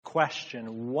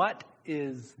question, what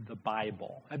is the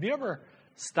Bible? Have you ever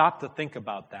stopped to think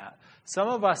about that? Some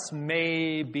of us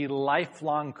may be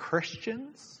lifelong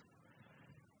Christians.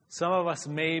 Some of us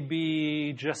may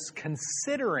be just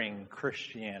considering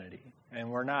Christianity, and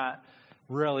we're not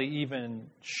really even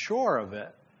sure of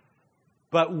it.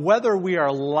 But whether we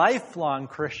are lifelong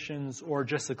Christians or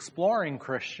just exploring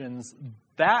Christians,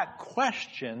 that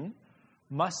question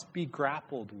must be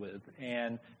grappled with,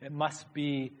 and it must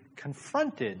be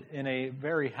confronted in a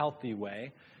very healthy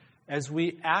way as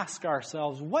we ask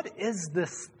ourselves, what is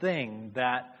this thing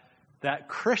that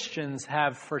Christians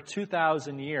have for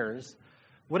 2,000 years?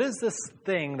 What is this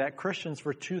thing that Christians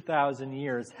for 2,000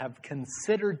 years have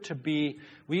considered to be,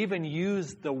 we even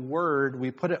use the word,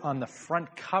 we put it on the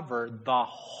front cover, the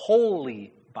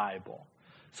Holy Bible.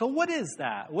 So what is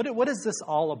that? What is this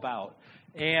all about?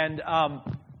 And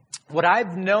what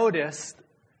I've noticed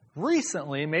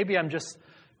recently, maybe I'm just,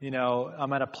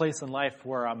 I'm at a place in life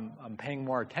where I'm paying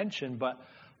more attention, but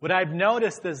what I've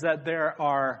noticed is that there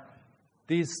are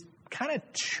these kind of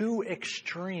two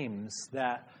extremes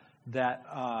that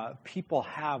people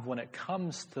have when it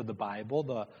comes to the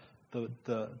Bible,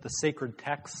 the sacred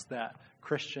texts that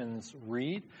Christians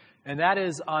read. And that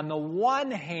is, on the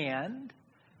one hand,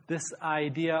 this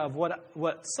idea of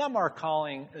what some are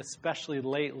calling, especially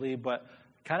lately, but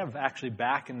kind of actually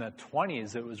back in the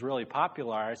 20s, it was really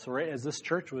popularized. So right as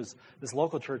this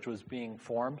local church was being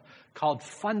formed, called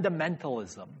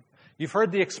fundamentalism. You've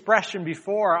heard the expression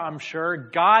before, I'm sure,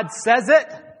 God says it,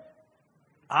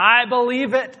 I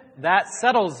believe it, that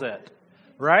settles it,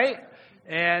 right?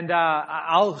 And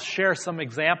I'll share some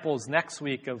examples next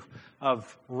week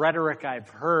of rhetoric I've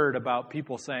heard about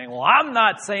people saying, well, I'm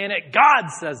not saying it, God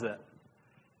says it.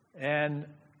 And,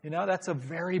 that's a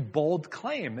very bold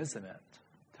claim, isn't it,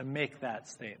 to make that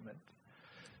statement.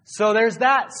 So there's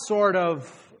that sort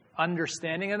of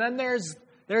understanding. And then there's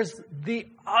the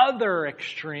other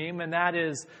extreme, and that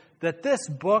is that this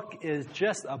book is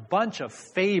just a bunch of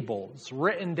fables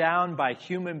written down by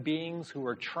human beings who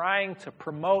are trying to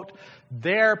promote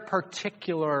their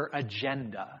particular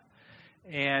agenda.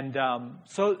 And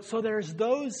so there's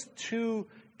those two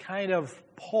kind of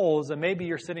poles, and maybe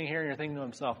you're sitting here and you're thinking to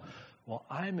yourself, well,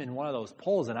 I'm in one of those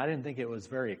poles, and I didn't think it was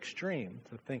very extreme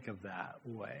to think of that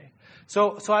way.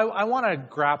 So I want to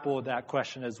grapple with that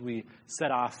question as we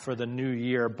set off for the new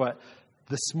year, but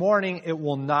this morning, it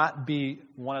will not be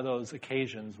one of those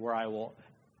occasions where I will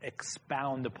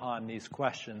expound upon these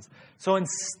questions. So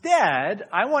instead,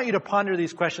 I want you to ponder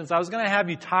these questions. I was going to have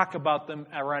you talk about them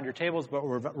around your tables, but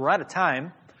we're out of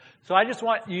time. So I just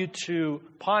want you to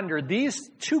ponder these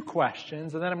two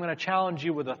questions, and then I'm going to challenge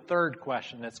you with a third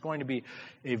question. It's going to be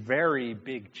a very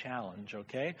big challenge,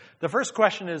 okay? The first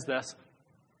question is this.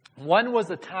 When was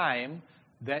a time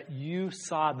that you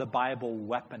saw the Bible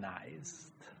weaponized?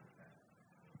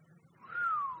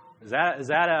 Is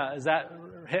that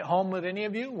hit home with any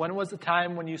of you? When was the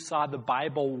time when you saw the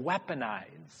Bible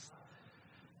weaponized?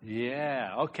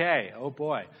 Yeah, okay. Oh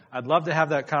boy. I'd love to have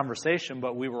that conversation,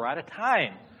 but we were out of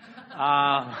time.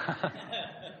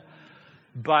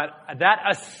 But that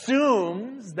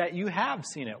assumes that you have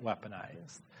seen it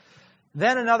weaponized.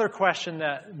 Then another question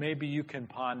that maybe you can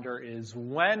ponder is,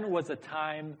 when was a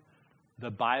time the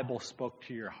Bible spoke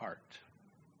to your heart?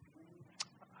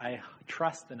 I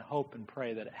trust and hope and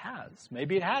pray that it has.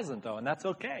 Maybe it hasn't, though, and that's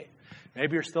okay.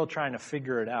 Maybe you're still trying to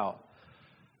figure it out.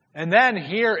 And then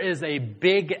here is a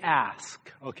big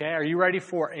ask, okay? Are you ready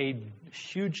for a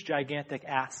huge, gigantic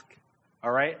ask? All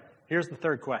right? Here's the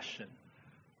third question.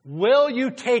 Will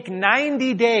you take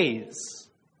 90 days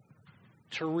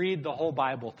to read the whole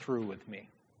Bible through with me?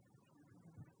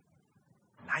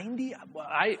 90?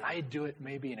 I do it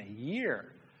maybe in a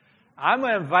year. I'm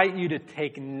going to invite you to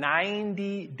take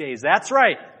 90 days. That's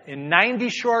right. In 90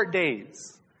 short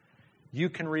days, you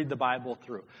can read the Bible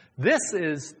through. This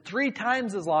is 3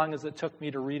 times as long as it took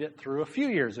me to read it through a few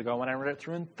years ago when I read it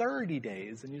through in 30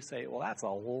 days. And you say, well, that's a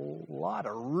lot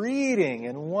of reading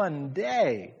in one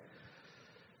day.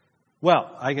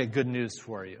 Well, I got good news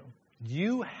for you.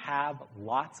 You have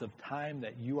lots of time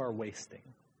that you are wasting.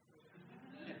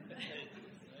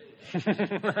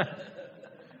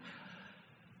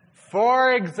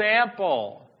 For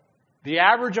example, the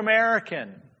average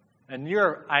American, and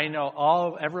I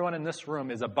know everyone in this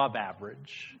room is above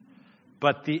average,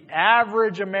 but the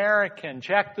average American,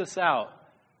 check this out,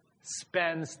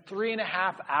 spends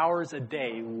 3.5 hours a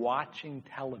day watching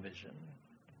television.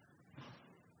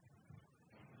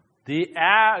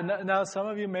 Now, some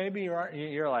of you maybe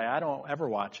you're like, I don't ever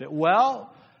watch it.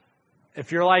 Well,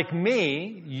 if you're like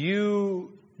me,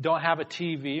 you don't have a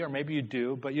TV, or maybe you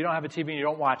do, but you don't have a TV and you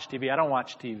don't watch TV. I don't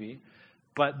watch TV.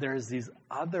 But there's these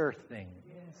other things.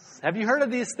 Have you heard of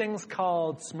these things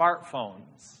called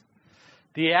smartphones?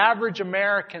 The average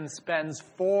American spends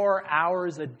 4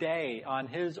 hours a day on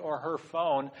his or her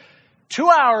phone, 2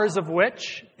 hours of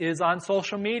which is on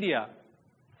social media.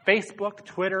 Facebook,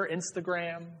 Twitter,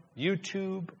 Instagram,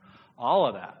 YouTube, all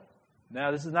of that.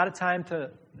 Now, this is not a time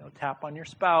to tap on your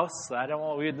spouse.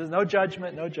 There's no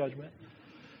judgment, no judgment.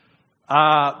 So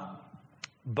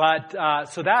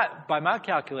that, by my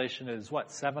calculation, is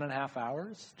 7.5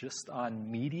 hours just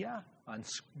on media, on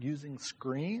using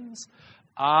screens.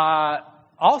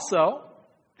 Also,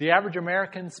 the average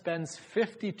American spends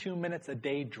 52 minutes a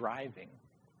day driving.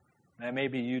 Now,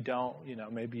 maybe you don't,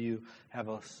 maybe you have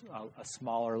a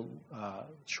smaller,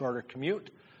 shorter commute.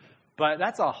 But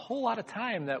that's a whole lot of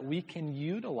time that we can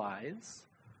utilize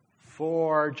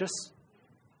for just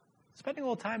spending a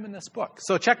little time in this book.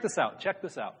 So check this out.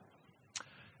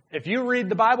 If you read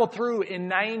the Bible through in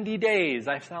 90 days,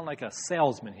 I sound like a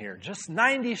salesman here, just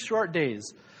 90 short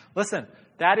days. Listen,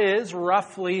 that is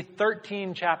roughly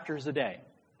 13 chapters a day.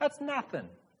 That's nothing.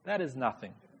 That is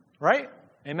nothing. Right?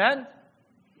 Amen?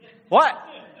 What?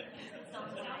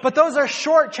 But those are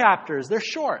short chapters. They're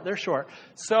short.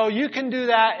 So you can do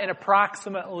that in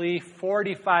approximately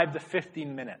 45 to 50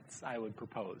 minutes, I would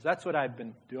propose. That's what I've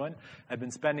been doing. I've been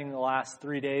spending the last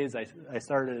 3 days. I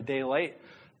started a day late.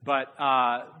 But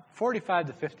 45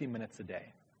 to 50 minutes a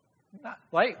day.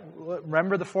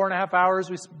 Remember the 4 hours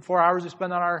we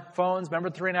spend on our phones?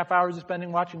 Remember the 3.5 hours we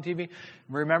spend watching TV?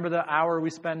 Remember the hour we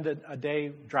spend a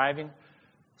day driving?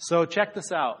 So check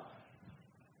this out.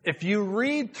 If you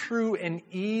read through an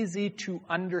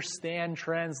easy-to-understand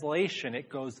translation, it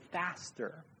goes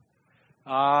faster.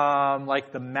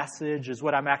 Like the Message is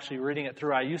what I'm actually reading it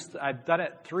through. I've done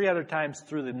it 3 other times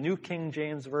through the New King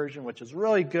James Version, which is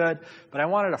really good, but I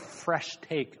wanted a fresh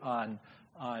take on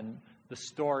the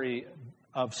story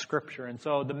of Scripture. And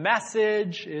so the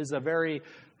Message is a very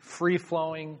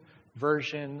free-flowing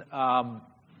version.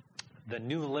 The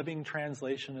New Living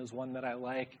Translation is one that I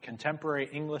like. Contemporary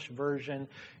English Version.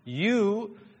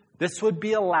 This would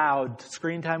be allowed,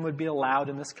 screen time would be allowed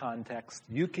in this context.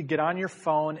 You could get on your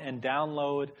phone and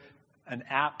download an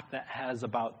app that has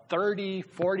about 30,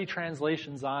 40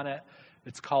 translations on it.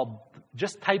 It's called,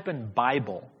 just type in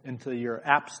Bible into your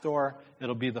app store.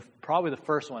 It'll be probably the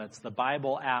first one. It's the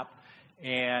Bible app.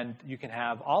 And you can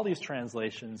have all these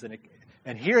translations.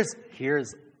 And here's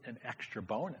an extra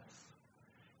bonus.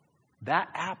 That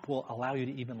app will allow you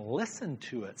to even listen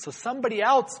to it. So somebody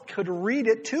else could read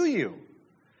it to you.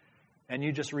 And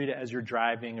you just read it as you're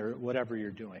driving or whatever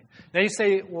you're doing. Now you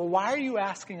say, well, why are you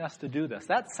asking us to do this?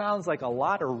 That sounds like a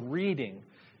lot of reading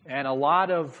and a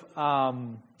lot of,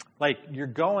 you're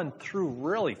going through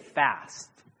really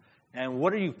fast. And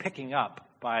what are you picking up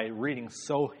by reading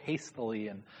so hastily?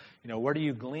 And, what are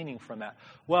you gleaning from that?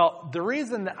 Well, the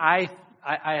reason that I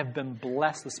have been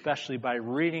blessed, especially by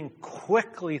reading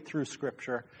quickly through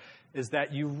Scripture, is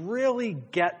that you really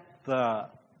get the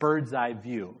bird's eye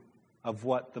view of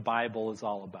what the Bible is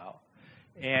all about.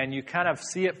 And you kind of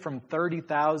see it from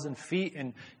 30,000 feet,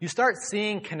 and you start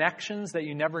seeing connections that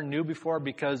you never knew before,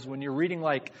 because when you're reading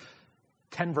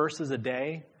 10 verses a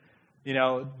day,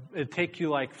 it'd take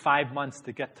you 5 months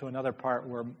to get to another part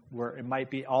where it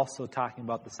might be also talking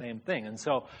about the same thing. And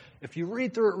so if you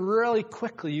read through it really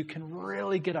quickly, you can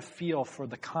really get a feel for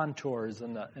the contours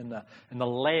and the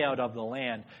layout of the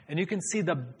land. And you can see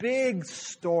the big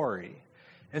story.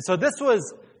 And so this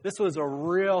was a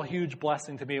real huge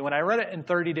blessing to me. When I read it in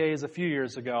 30 days a few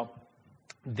years ago,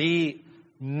 the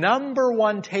number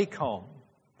one take-home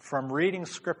from reading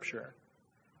Scripture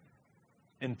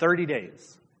in 30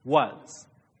 days was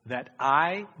that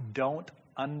I don't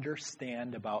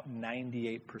understand about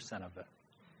 98% of it.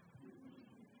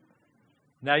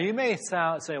 Now, you may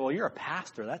say, well, you're a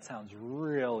pastor. That sounds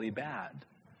really bad.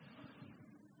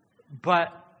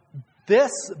 But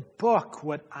this book,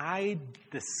 what I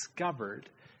discovered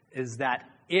is that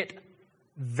I'm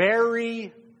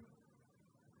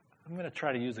going to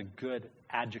try to use a good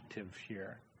adjective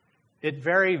here. It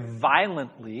very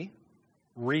violently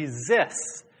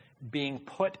resists being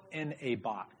put in a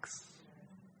box.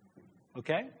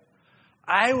 Okay?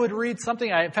 I would read something.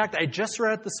 In fact, I just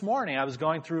read it this morning. I was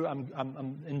going through,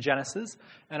 I'm in Genesis,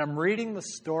 and I'm reading the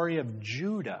story of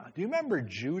Judah. Do you remember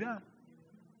Judah?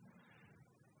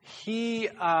 He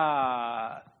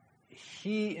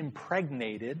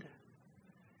impregnated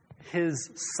his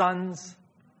son's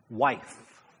wife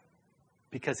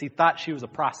because he thought she was a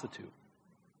prostitute.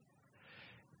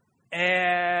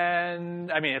 And,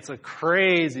 it's a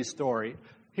crazy story.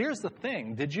 Here's the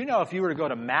thing. Did you know if you were to go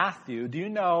to Matthew, do you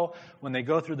know when they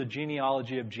go through the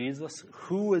genealogy of Jesus,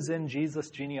 who was in Jesus'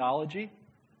 genealogy?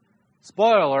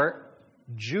 Spoiler alert,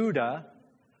 Judah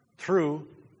through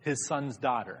his son's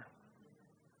daughter.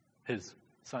 His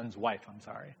son's wife, I'm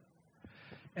sorry.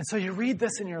 And so you read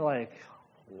this and you're like,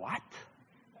 what?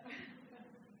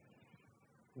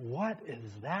 What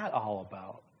is that all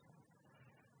about?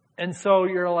 And so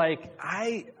you're like,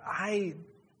 I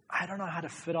don't know how to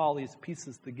fit all these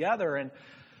pieces together. And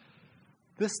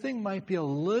this thing might be a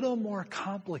little more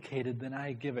complicated than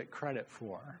I give it credit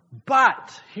for.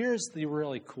 But here's the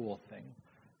really cool thing.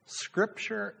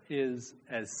 Scripture is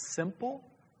as simple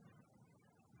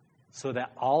so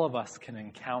that all of us can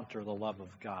encounter the love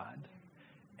of God.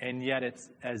 And yet it's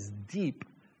as deep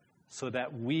so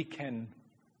that we can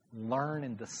learn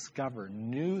and discover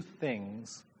new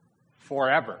things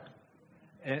forever.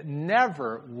 It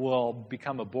never will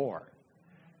become a bore.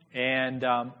 And,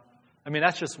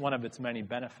 that's just one of its many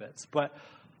benefits. But,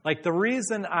 the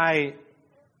reason I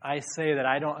say that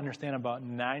I don't understand about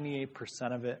 98%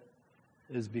 of it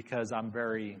is because I'm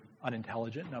very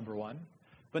unintelligent, number one.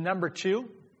 But number two,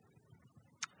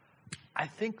 I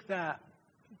think that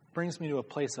brings me to a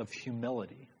place of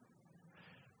humility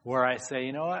where I say,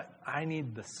 you know what? I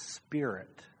need the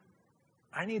Spirit.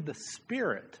 I need the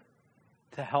Spirit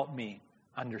to help me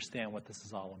understand what this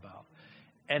is all about.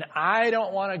 And I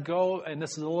don't want to go, and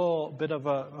this is a little bit of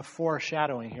a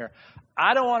foreshadowing here,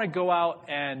 I don't want to go out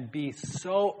and be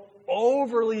so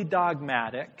overly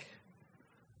dogmatic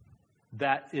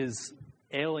that is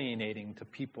alienating to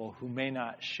people who may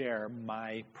not share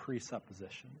my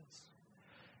presuppositions.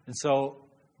 And so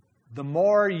the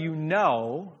more you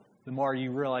know, the more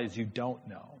you realize you don't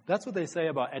know. That's what they say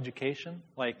about education.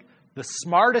 The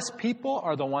smartest people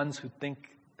are the ones who think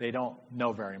they don't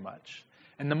know very much.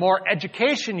 And the more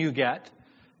education you get,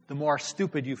 the more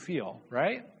stupid you feel,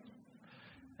 right?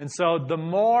 And so the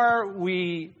more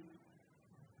we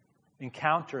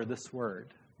encounter this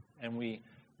word and we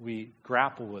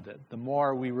grapple with it, the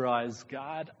more we realize,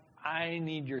 God, I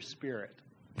need your Spirit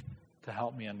to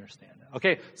help me understand it.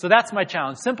 Okay, so that's my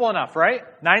challenge. Simple enough, right?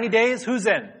 90 days, who's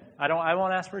in? I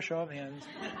won't ask for a show of hands.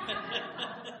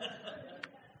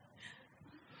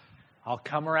 I'll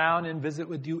come around and visit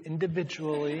with you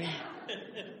individually.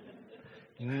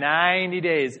 90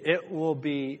 days. It will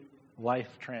be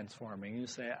life transforming. You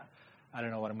say, I don't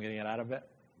know what I'm going to get out of it.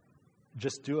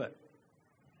 Just do it.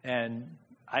 And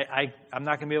I'm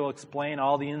not going to be able to explain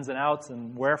all the ins and outs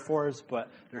and wherefores, but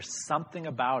there's something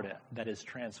about it that is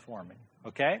transforming.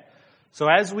 Okay? So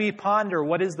as we ponder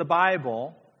what is the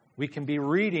Bible, we can be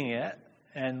reading it,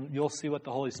 and you'll see what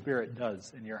the Holy Spirit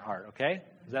does in your heart. Okay?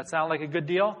 Does that sound like a good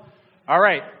deal? All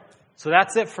right. So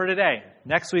that's it for today.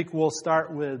 Next week we'll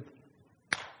start with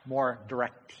more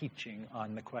direct teaching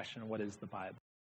on the question, what is the Bible?